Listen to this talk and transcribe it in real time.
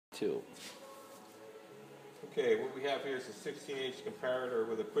too. Okay, what we have here is a 16H comparator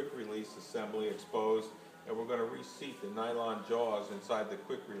with a quick release assembly exposed, and we're going to reseat the nylon jaws inside the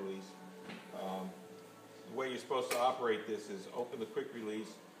quick release. The way you're supposed to operate this is open the quick release,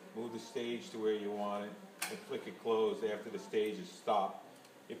 move the stage to where you want it, and flick it closed after the stage is stopped.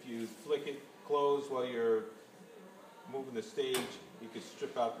 If you flick it closed while you're moving the stage, you can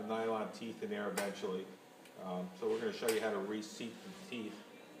strip out the nylon teeth in there eventually. So we're going to show you how to reseat the teeth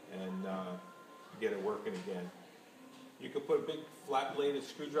and get it working again. You can put a big flat bladed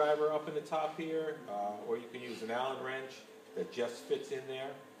screwdriver up in the top here, or you can use an Allen wrench that just fits in there.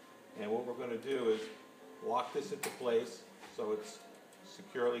 And what we're going to do is lock this into place so it's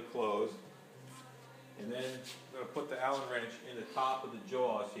securely closed. And then we're going to put the Allen wrench in the top of the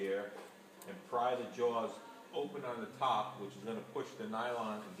jaws here and pry the jaws open on the top, which is going to push the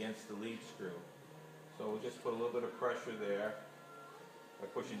nylon against the lead screw. So we'll just put a little bit of pressure there by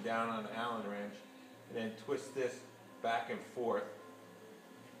pushing down on the Allen wrench, and then twist this back and forth,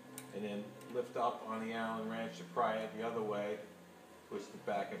 and then lift up on the Allen wrench to pry it the other way, twist it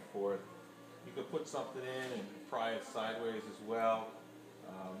back and forth. You can put something in and pry it sideways as well.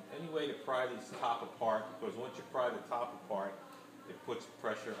 Any way to pry these top apart, because once you pry the top apart, it puts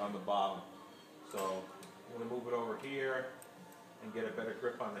pressure on the bottom. So I'm going to move it over here and get a better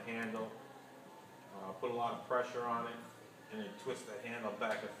grip on the handle. Put a lot of pressure on it, and then twist the handle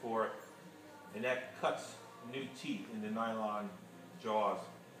back and forth, and that cuts new teeth in the nylon jaws.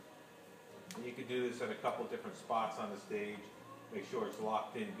 And you can do this at a couple different spots on the stage. Make sure it's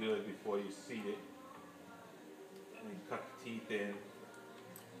locked in good before you seat it, and then cut the teeth in.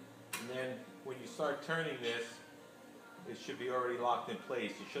 And then when you start turning this, it should be already locked in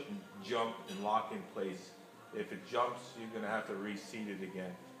place. You shouldn't jump and lock in place. If it jumps, you're going to have to reseat it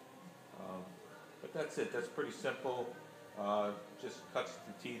again. But that's it. That's pretty simple. Just cuts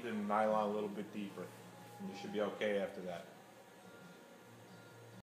the teeth in the nylon a little bit deeper, and you should be okay after that.